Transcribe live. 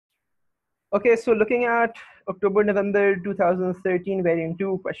Okay, so looking at October-November 2013, variant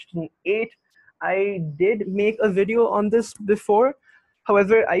 2, question 8, I did make a video on this before.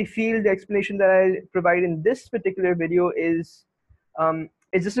 However, I feel the explanation that I provide in this particular video is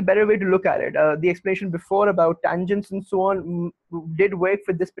just a better way to look at it. The explanation before about tangents and so on did work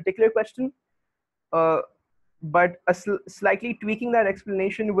for this particular question, but slightly tweaking that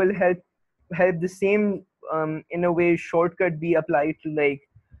explanation will help the same in a way shortcut be applied to like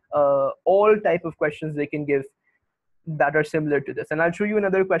all type of questions they can give that are similar to this. And I'll show you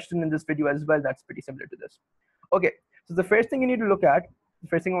another question in this video as well that's pretty similar to this. Okay, so the first thing you need to look at, the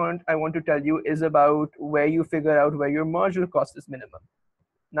first thing I want to tell you is about where you figure out where your marginal cost is minimum.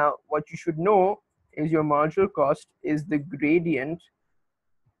 Now, what you should know is your marginal cost is the gradient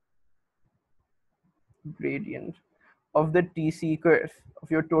of the TC curve, of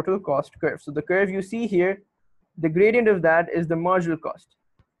your total cost curve. So the curve you see here, the gradient of that is the marginal cost.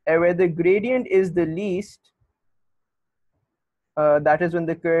 And where the gradient is the least, that is when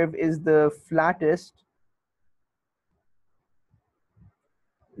the curve is the flattest,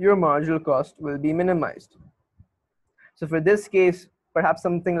 your marginal cost will be minimized. So for this case, perhaps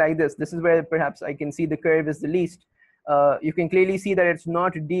something like this. This is where perhaps I can see the curve is the least. You can clearly see that it's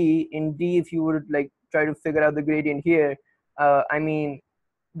not D. In D, if you would like try to figure out the gradient here, I mean,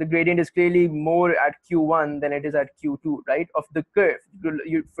 the gradient is clearly more at Q1 than it is at Q2, right? Of the curve.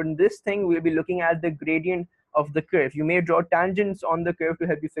 From this thing, we'll be looking at the gradient of the curve. You may draw tangents on the curve to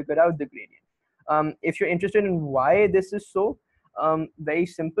help you figure out the gradient. If you're interested in why this is so, very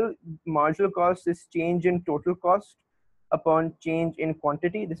simple. Marginal cost is change in total cost upon change in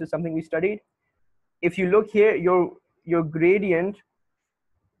quantity. This is something we studied. If you look here, your gradient,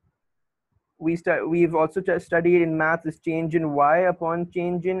 we've also studied in math is change in y upon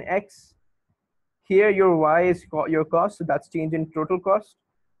change in x. Here your y is your cost, so that's change in total cost.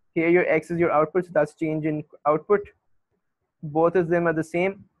 Here your x is your output, so that's change in output. Both of them are the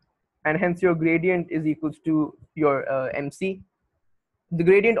same, and hence your gradient is equals to your MC. The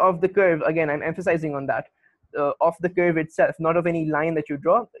gradient of the curve, again, I'm emphasizing on that, of the curve itself, not of any line that you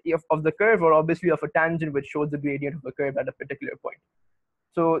draw, of the curve, or obviously of a tangent which shows the gradient of a curve at a particular point.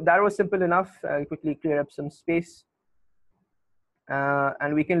 So that was simple enough. I'll quickly clear up some space.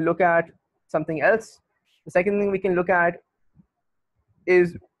 And we can look at something else. The second thing we can look at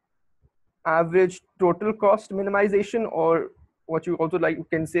is average total cost minimization, or what you also like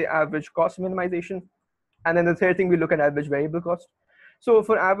can say average cost minimization. And then the third thing we look at average variable cost. So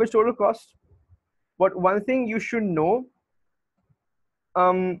for average total cost, one thing you should know,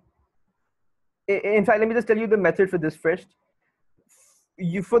 in fact, let me just tell you the method for this first.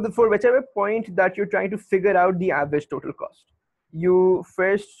 For whichever point that you're trying to figure out the average total cost, you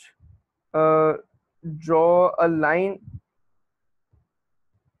first draw a line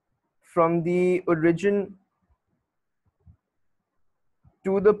from the origin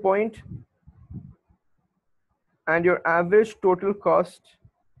to the point, and your average total cost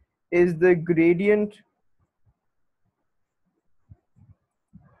is the gradient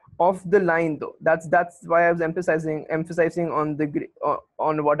of the line, though. That's why I was emphasizing on the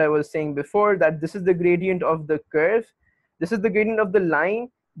on what I was saying before, that this is the gradient of the curve. This is the gradient of the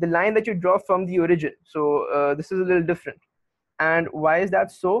line that you draw from the origin. So this is a little different. And why is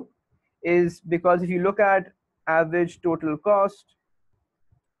that so? Is because if you look at average total cost,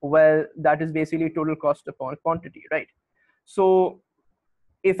 well, that is basically total cost upon quantity, right? So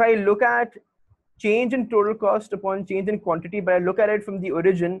if I look at change in total cost upon change in quantity, but I look at it from the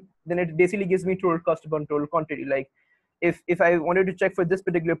origin, then it basically gives me total cost upon total quantity. Like if I wanted to check for this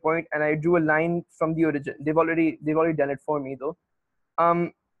particular point and I drew a line from the origin, they've already done it for me though.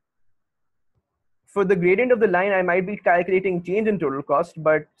 For the gradient of the line, I might be calculating change in total cost,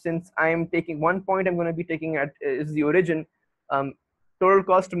 but since I'm taking one point, I'm going to be taking at is the origin. Total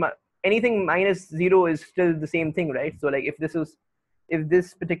cost, anything minus 0 is still the same thing, right? So like if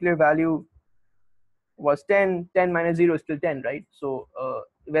this particular value was 10 minus 0 is still 10, right? So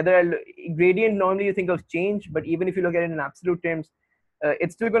gradient, normally you think of change, but even if you look at it in absolute terms,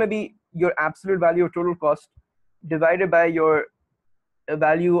 it's still going to be your absolute value of total cost divided by your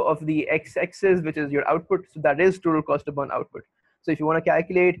value of the x-axis, which is your output. So that is total cost upon output. So if you want to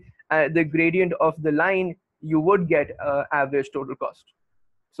calculate the gradient of the line, you would get average total cost.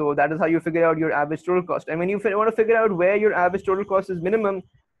 So that is how you figure out your average total cost. And when you want to figure out where your average total cost is minimum,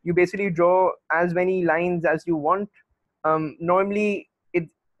 you basically draw as many lines as you want. Normally,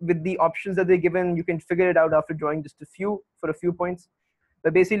 with the options that they're given, you can figure it out after drawing just a few points.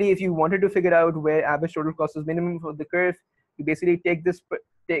 But basically, if you wanted to figure out where average total cost is minimum for the curve, you basically take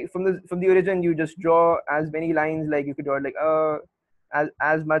from the origin, you just draw as many lines, like you could draw like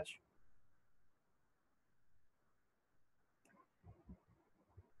as much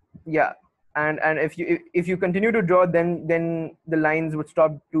Yeah, and if you continue to draw, then the lines would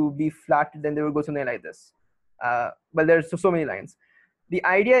stop to be flat, then they would go something like this. But there's so many lines. The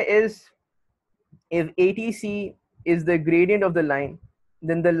idea is, if ATC is the gradient of the line,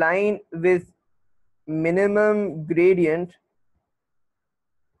 then the line with minimum gradient,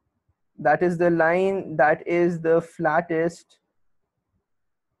 that is the line that is the flattest.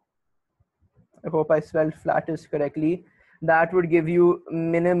 I hope I spelled flattest correctly. That would give you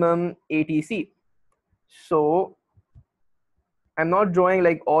minimum ATC. So I'm not drawing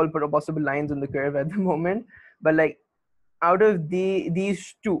like all possible lines on the curve at the moment, but like out of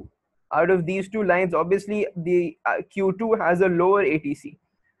these two lines, obviously the Q2 has a lower ATC.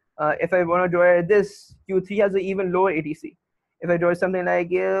 If I want to draw this, Q3 has an even lower ATC. If I draw something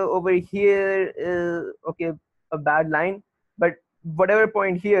like over here, okay, a bad line, but whatever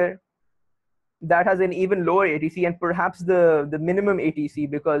point here, that has an even lower ATC, and perhaps the minimum ATC,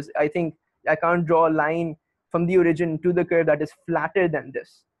 because I think I can't draw a line from the origin to the curve that is flatter than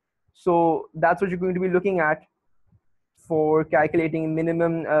this. So that's what you're going to be looking at for calculating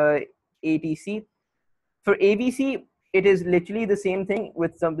minimum ATC. For ABC, it is literally the same thing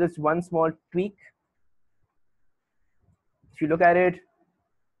with just one small tweak. If you look at it,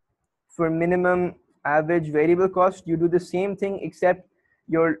 for minimum average variable cost, you do the same thing, except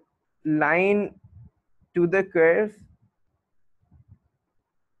your line to the curve,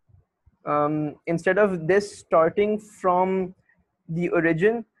 instead of this starting from the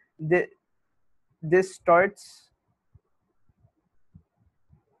origin, this starts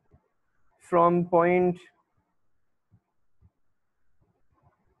from point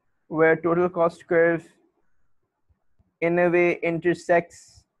where total cost curve in a way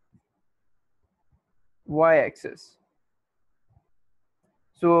intersects y-axis.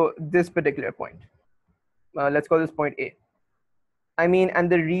 So this particular point, let's call this point A. I mean,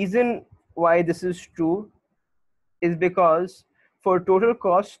 and the reason why this is true is because for total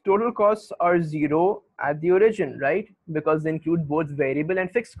costs are zero at the origin, right? Because they include both variable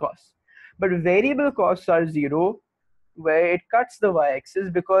and fixed costs. But variable costs are zero where it cuts the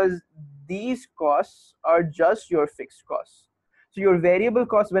y-axis, because these costs are just your fixed costs. So your variable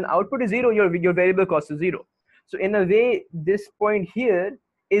cost, when output is zero, your variable cost is zero. So in a way, this point here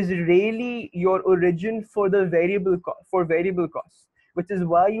is really your origin for the variable costs, which is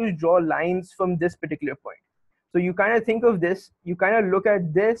why you draw lines from this particular point. So you kind of think of this, you kind of look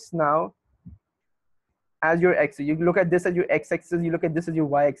at this now as your x. You look at this as your x-axis, you look at this as your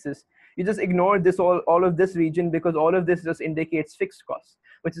y-axis. You just ignore this all of this region, because all of this just indicates fixed costs,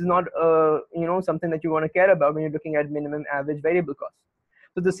 which is not something that you want to care about when you're looking at minimum average variable cost.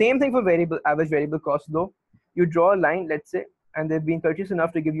 So the same thing for average variable cost though. You draw a line, let's say, and they've been courteous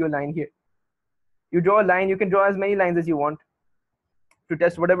enough to give you a line here. You draw a line, you can draw as many lines as you want to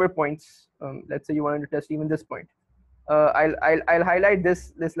test whatever points. Let's say you wanted to test even this point. I'll highlight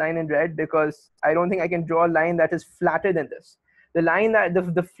this line in red, because I don't think I can draw a line that is flatter than this. The line that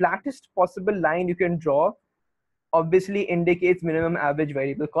the flattest possible line you can draw obviously indicates minimum average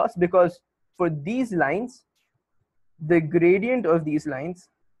variable cost, because for these lines, the gradient of these lines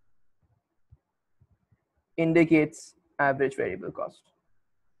indicates average variable cost.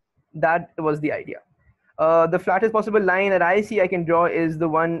 That was the idea. The flattest possible line that I see I can draw is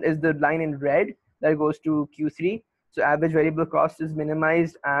the line in red that goes to Q3. So average variable cost is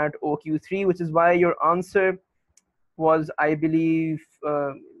minimized at OQ3, which is why your answer was, I believe,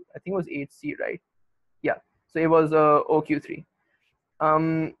 I think it was 8C, right? Yeah, so it was OQ3.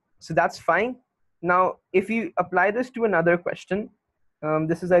 So that's fine. Now, if you apply this to another question,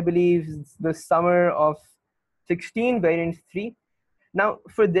 this is, I believe, the summer of 16, variant 3. Now,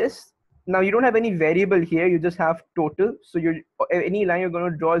 for this, now you don't have any variable here, you just have total. So any line you're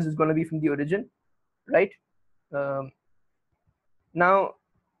going to draw is going to be from the origin, right? Now,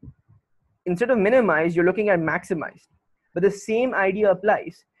 instead of minimized, you're looking at maximized. But the same idea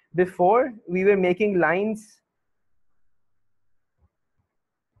applies. Before, we were making lines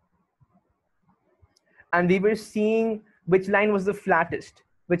and we were seeing which line was the flattest,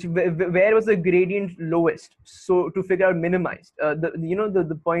 where was the gradient lowest, so to figure out minimized,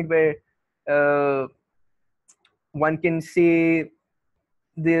 the point where one can say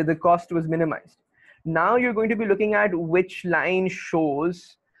the cost was minimized. Now you're going to be looking at which line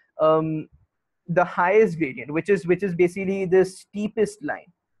shows the highest gradient, which is basically the steepest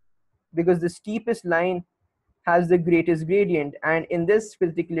line, because the steepest line has the greatest gradient. And in this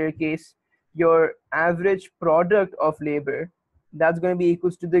particular case, your average product of labor, that's going to be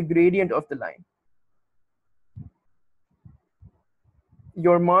equals to the gradient of the line.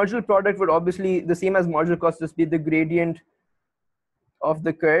 Your marginal product would obviously, the same as marginal cost, just be the gradient of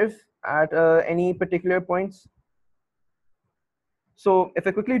the curve at any particular points. So if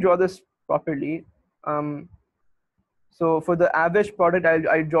I quickly draw this properly, so for the average product,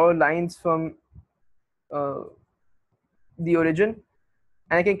 I'll draw lines from uh, the origin,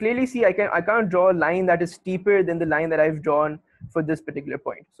 and I can clearly see I can't draw a line that is steeper than the line that I've drawn for this particular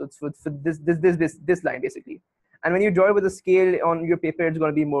point. So it's for this line basically. And when you draw it with a scale on your paper, it's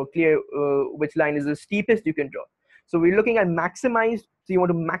going to be more clear which line is the steepest you can draw. So we're looking at maximize. So you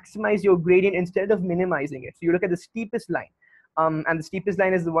want to maximize your gradient instead of minimizing it. So you look at the steepest line, and the steepest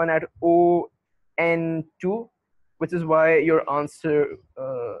line is the one at ON2, which is why your answer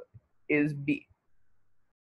is B.